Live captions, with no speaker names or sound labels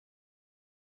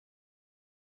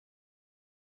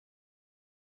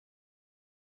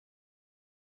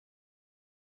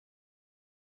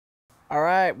All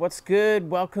right, what's good?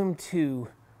 Welcome to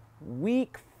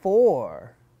week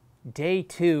 4, day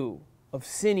 2 of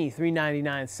CINE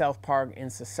 399 South Park in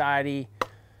Society.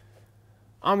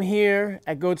 I'm here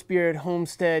at Goat Spirit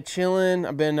Homestead chilling.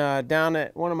 I've been down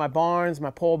at one of my barns, my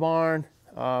pole barn.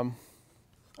 I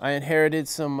inherited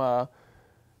some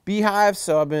beehives,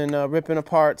 so I've been ripping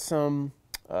apart some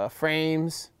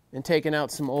frames and taking out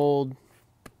some old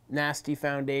nasty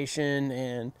foundation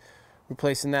and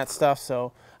replacing that stuff.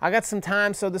 So I got some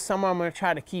time, so this summer I'm going to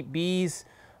try to keep bees.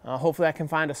 Hopefully I can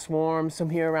find a swarm,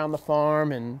 some here around the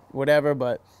farm and whatever,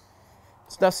 but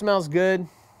stuff smells good.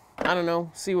 I don't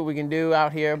know, see what we can do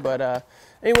out here. But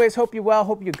anyways, hope you're well,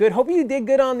 hope you're good. Hope you did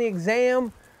good on the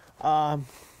exam, or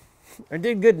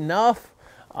did good enough.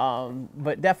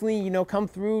 But definitely, come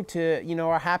through to,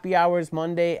 our happy hours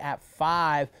Monday at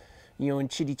 5, and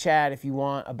chitty chat if you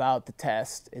want about the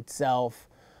test itself.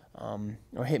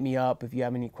 Or hit me up if you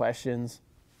have any questions.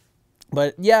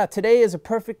 But yeah, today is a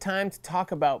perfect time to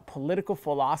talk about political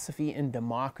philosophy and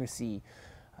democracy.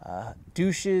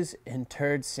 Douches and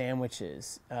turd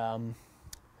sandwiches. I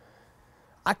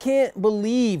can't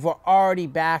believe we're already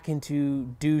back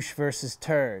into douche versus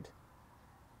turd.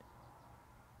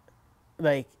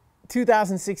 Like,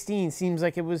 2016 seems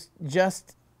like it was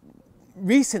just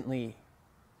recently.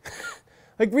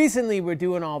 Like, recently we're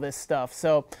doing all this stuff.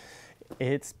 So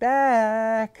it's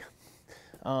back.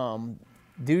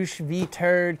 Douche v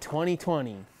turd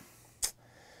 2020.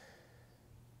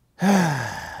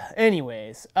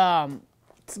 Anyways, it's a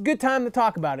good time to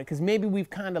talk about it because maybe we've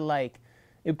kind of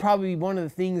it'd probably be one of the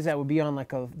things that would be on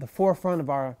the forefront of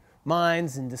our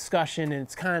minds and discussion, and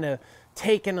it's kind of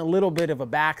taken a little bit of a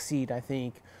backseat, I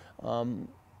think, to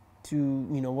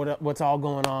what's all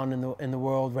going on in the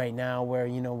world right now, where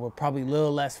we're probably a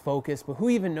little less focused. But who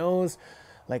even knows?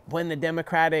 Like when the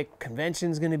Democratic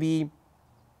convention is going to be,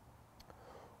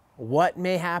 what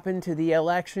may happen to the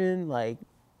election,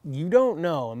 you don't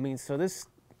know. I mean, so this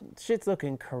shit's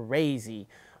looking crazy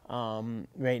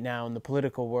right now in the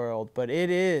political world, but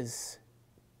it is,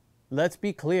 let's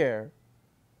be clear,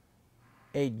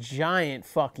 a giant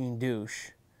fucking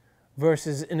douche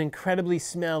versus an incredibly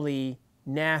smelly,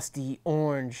 nasty,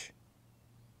 orange,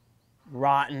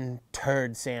 rotten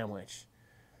turd sandwich.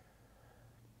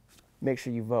 Make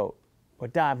sure you vote or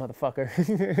die,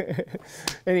 motherfucker.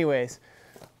 Anyways,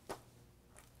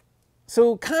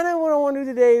 so kind of what I want to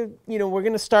do today, we're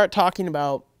going to start talking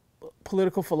about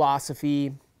political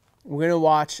philosophy. We're going to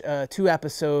watch 2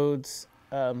 episodes.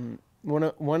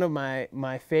 One of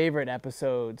my favorite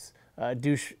episodes,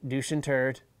 Douche and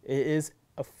Turd. It is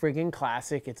a friggin'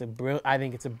 classic. I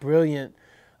think it's a brilliant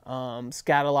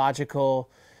scatological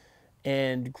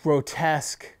and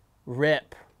grotesque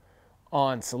rip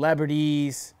on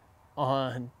celebrities,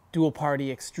 on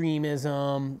dual-party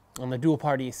extremism, on the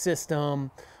dual-party system,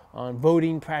 on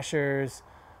voting pressures,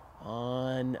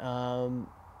 on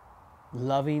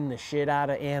loving the shit out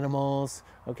of animals,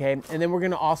 okay? And then we're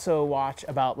going to also watch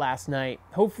about last night.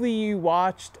 Hopefully you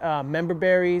watched Member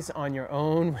Berries on your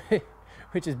own,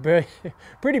 which is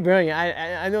pretty brilliant.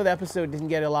 I know the episode didn't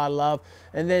get a lot of love.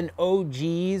 And then OGs,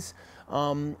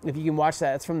 if you can watch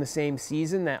that, it's from the same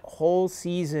season. That whole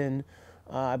season,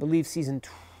 I believe season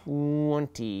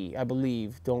 20, I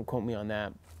believe. Don't quote me on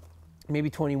that. Maybe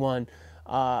 21.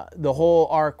 The whole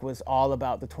arc was all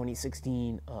about the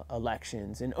 2016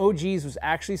 elections. And OGs was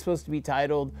actually supposed to be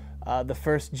titled The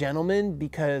First Gentleman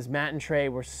because Matt and Trey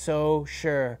were so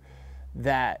sure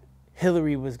that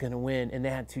Hillary was going to win, and they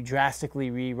had to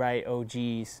drastically rewrite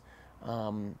OGs,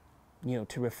 to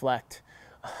reflect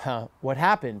what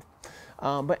happened.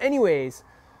 But anyways,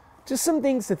 just some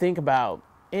things to think about.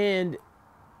 And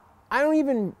I don't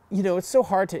even, it's so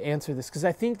hard to answer this because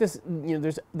I think this,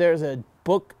 there's a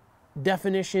book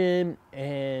definition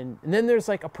and then there's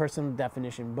a personal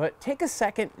definition. But take a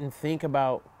second and think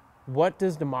about, what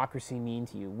does democracy mean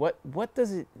to you? What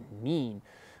does it mean?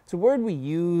 It's a word we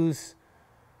use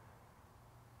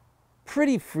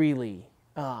pretty freely,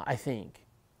 I think,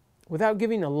 without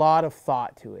giving a lot of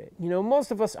thought to it.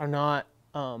 Most of us are not,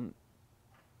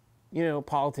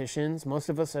 politicians. Most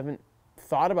of us haven't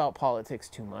thought about politics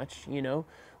too much.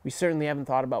 We certainly haven't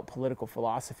thought about political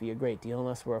philosophy a great deal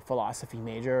unless we're a philosophy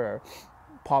major or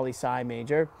poli-sci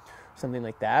major, something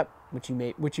like that, which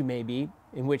you may be,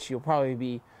 in which you'll probably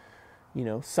be,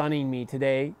 sunning me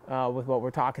today with what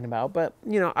we're talking about. But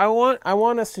I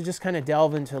want us to just kind of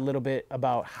delve into a little bit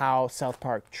about how South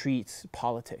Park treats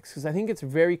politics, because I think it's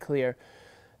very clear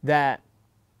that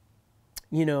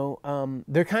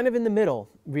they're kind of in the middle,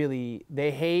 really.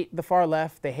 They hate the far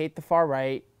left, they hate the far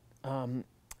right,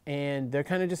 and they're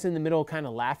kind of just in the middle, kind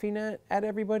of laughing at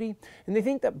everybody. And they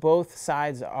think that both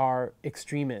sides are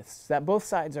extremists, that both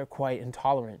sides are quite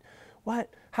intolerant. What?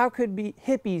 How could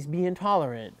hippies be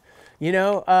intolerant? You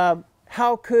know,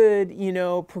 how could, you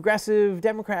know, progressive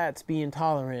Democrats be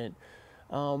intolerant?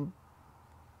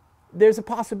 There's a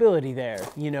possibility there,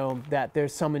 you know, that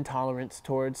there's some intolerance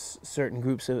towards certain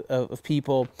groups of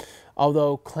people,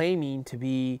 although claiming to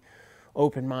be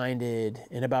open-minded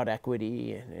and about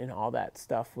equity and all that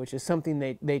stuff, which is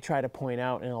something they try to point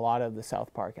out in a lot of the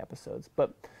South Park episodes.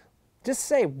 But just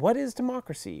say, what is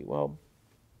democracy? Well,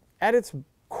 at its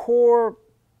core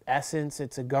essence,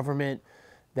 it's a government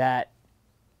that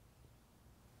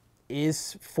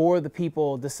is for the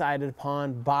people, decided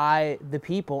upon by the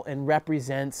people, and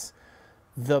represents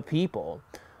the people,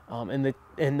 and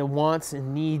the wants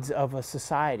and needs of a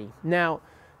society. Now,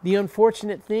 the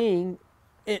unfortunate thing,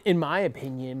 in my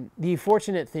opinion, the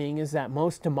fortunate thing is that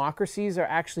most democracies are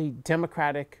actually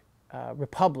democratic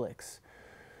republics.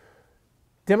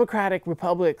 Democratic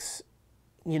republics,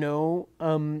 you know,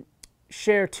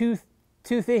 share two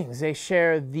things. They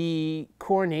share the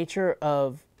core nature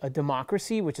of a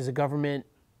democracy, which is a government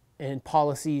and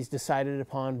policies decided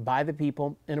upon by the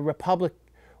people, and a republic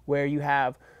where you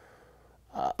have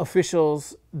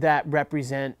officials that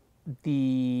represent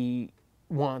the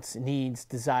wants, needs,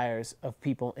 desires of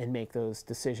people and make those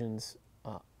decisions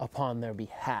upon their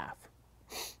behalf.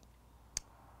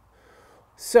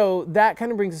 So that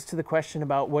kind of brings us to the question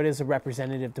about what is a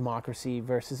representative democracy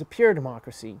versus a pure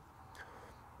democracy.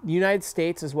 The United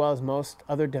States, as well as most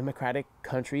other democratic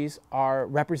countries, are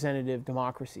representative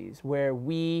democracies where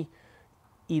we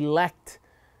elect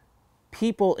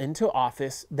people into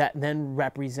office that then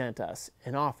represent us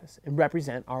in office and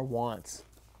represent our wants,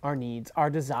 our needs, our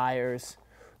desires,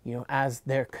 you know, as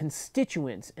their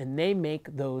constituents, and they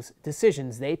make those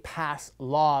decisions. They pass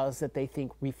laws that they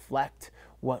think reflect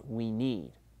what we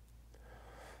need.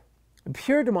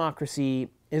 Pure democracy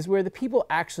is where the people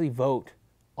actually vote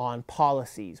on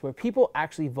policies, where people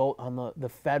actually vote on the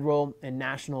federal and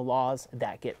national laws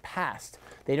that get passed.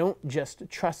 They don't just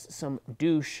trust some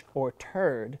douche or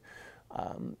turd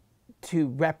to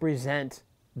represent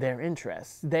their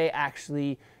interests. They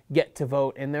actually get to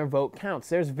vote, and their vote counts.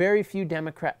 There's very few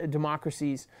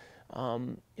democracies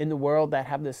in the world that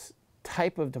have this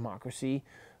type of democracy.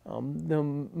 The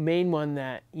main one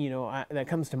that, you know, that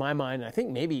comes to my mind, and I think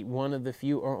maybe one of the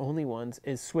few or only ones,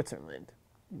 is Switzerland.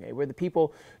 Okay, where the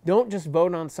people don't just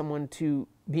vote on someone to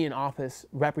be in office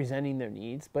representing their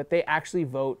needs, but they actually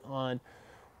vote on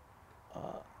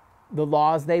the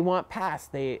laws they want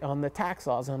passed, on the tax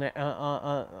laws, on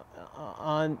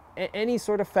any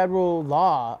sort of federal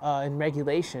law and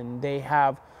regulation. They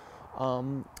have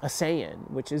a say in,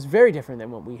 which is very different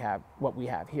than what we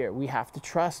have here. We have to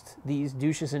trust these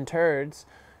douches and turds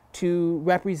to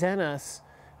represent us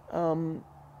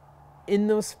in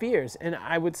those spheres. And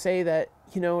I would say that,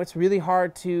 you know, it's really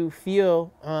hard to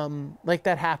feel like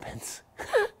that happens.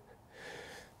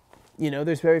 You know,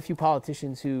 there's very few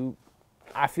politicians who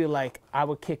I feel like I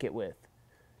would kick it with.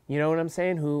 You know what I'm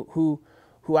saying? Who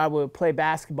I would play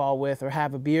basketball with, or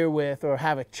have a beer with, or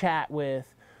have a chat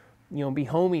with, you know, be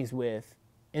homies with,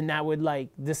 and that would like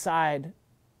decide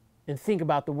and think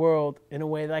about the world in a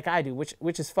way like I do,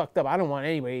 which is fucked up. I don't want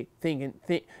anybody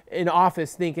in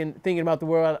office thinking about the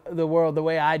world the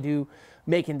way I do,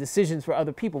 making decisions for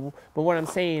other people. But what I'm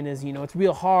saying is, you know, it's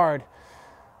real hard,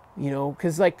 you know,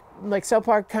 because like South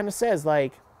Park kind of says,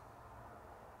 like,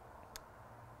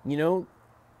 you know,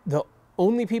 the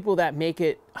only people that make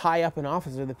it high up in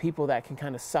office are the people that can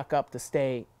kind of suck up to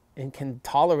stay and can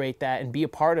tolerate that and be a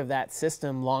part of that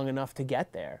system long enough to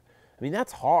get there. I mean,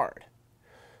 that's hard.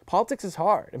 Politics is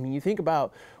hard. I mean, you think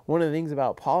about one of the things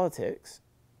about politics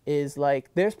is,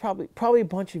 like, there's probably a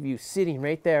bunch of you sitting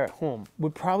right there at home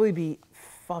would probably be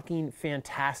fucking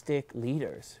fantastic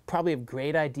leaders, probably have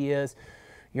great ideas.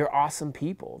 You're awesome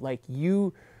people. Like,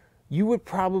 you would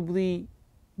probably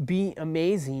be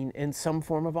amazing in some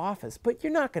form of office, but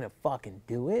you're not going to fucking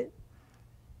do it.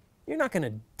 You're not going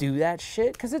to do that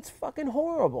shit because it's fucking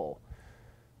horrible.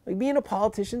 Like, being a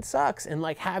politician sucks, and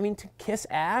like having to kiss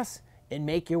ass and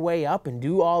make your way up and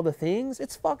do all the things,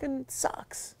 it's fucking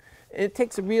sucks. It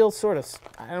takes a real sort of,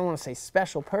 I don't want to say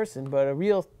special person, but a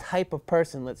real type of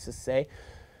person, let's just say,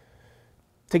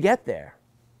 to get there.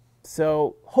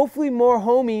 So hopefully more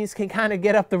homies can kind of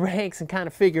get up the ranks and kind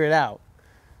of figure it out.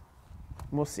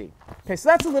 We'll see. Okay, so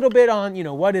that's a little bit on, you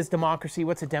know, what is democracy?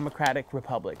 What's a democratic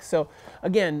republic? So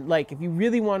again, like if you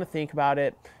really want to think about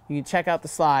it, you can check out the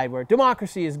slide where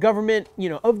democracy is government, you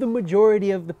know, of the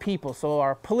majority of the people. So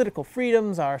our political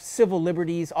freedoms, our civil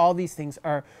liberties, all these things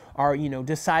are you know,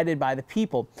 decided by the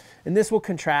people. And this will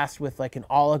contrast with like an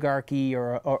oligarchy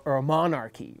or a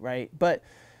monarchy, right? But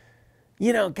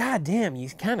you know, goddamn, you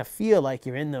kind of feel like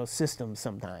you're in those systems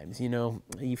sometimes, you know.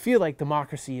 You feel like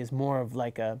democracy is more of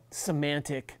like a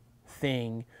semantic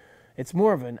thing. It's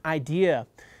more of an idea.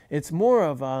 It's more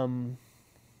of an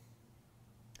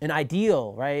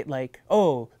ideal, right? Like,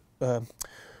 oh,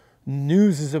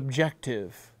 news is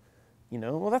objective. You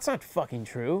know, well, that's not fucking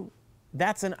true.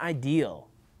 That's an ideal.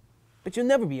 But you'll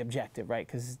never be objective, right?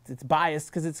 Because it's biased,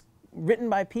 because it's written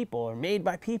by people or made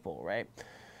by people, right?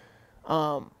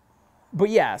 But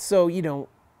yeah, so, you know,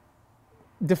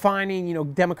 defining, you know,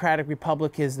 democratic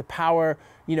republic is the power,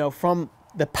 you know, from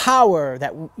the power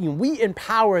that, you know, we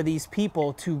empower these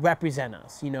people to represent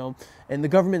us, you know, and the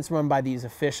government's run by these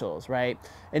officials, right?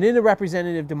 And in a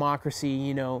representative democracy,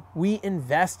 you know, we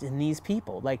invest in these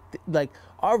people. Like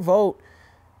our vote,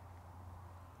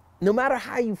 no matter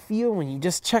how you feel when you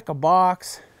just check a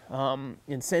box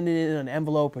and send it in an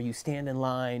envelope, or you stand in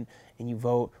line and you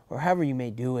vote, or however you may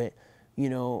do it, you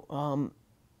know,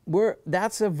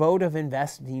 that's a vote of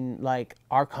investing like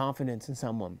our confidence in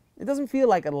someone. It doesn't feel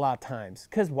like it a lot of times.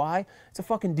 Because why? It's a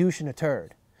fucking douche and a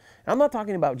turd. And I'm not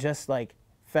talking about just like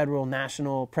federal,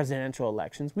 national, presidential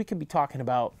elections. We could be talking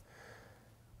about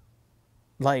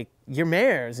like your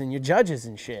mayors and your judges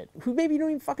and shit, who maybe you don't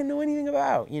even fucking know anything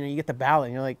about. You know, you get the ballot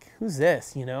and you're like, who's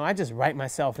this? You know, I just write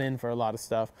myself in for a lot of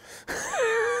stuff.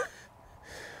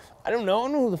 I don't know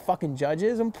who the fucking judge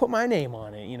is. I'm gonna put my name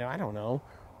on it. You know, I don't know.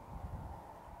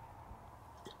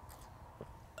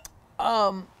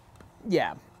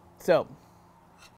 Yeah. So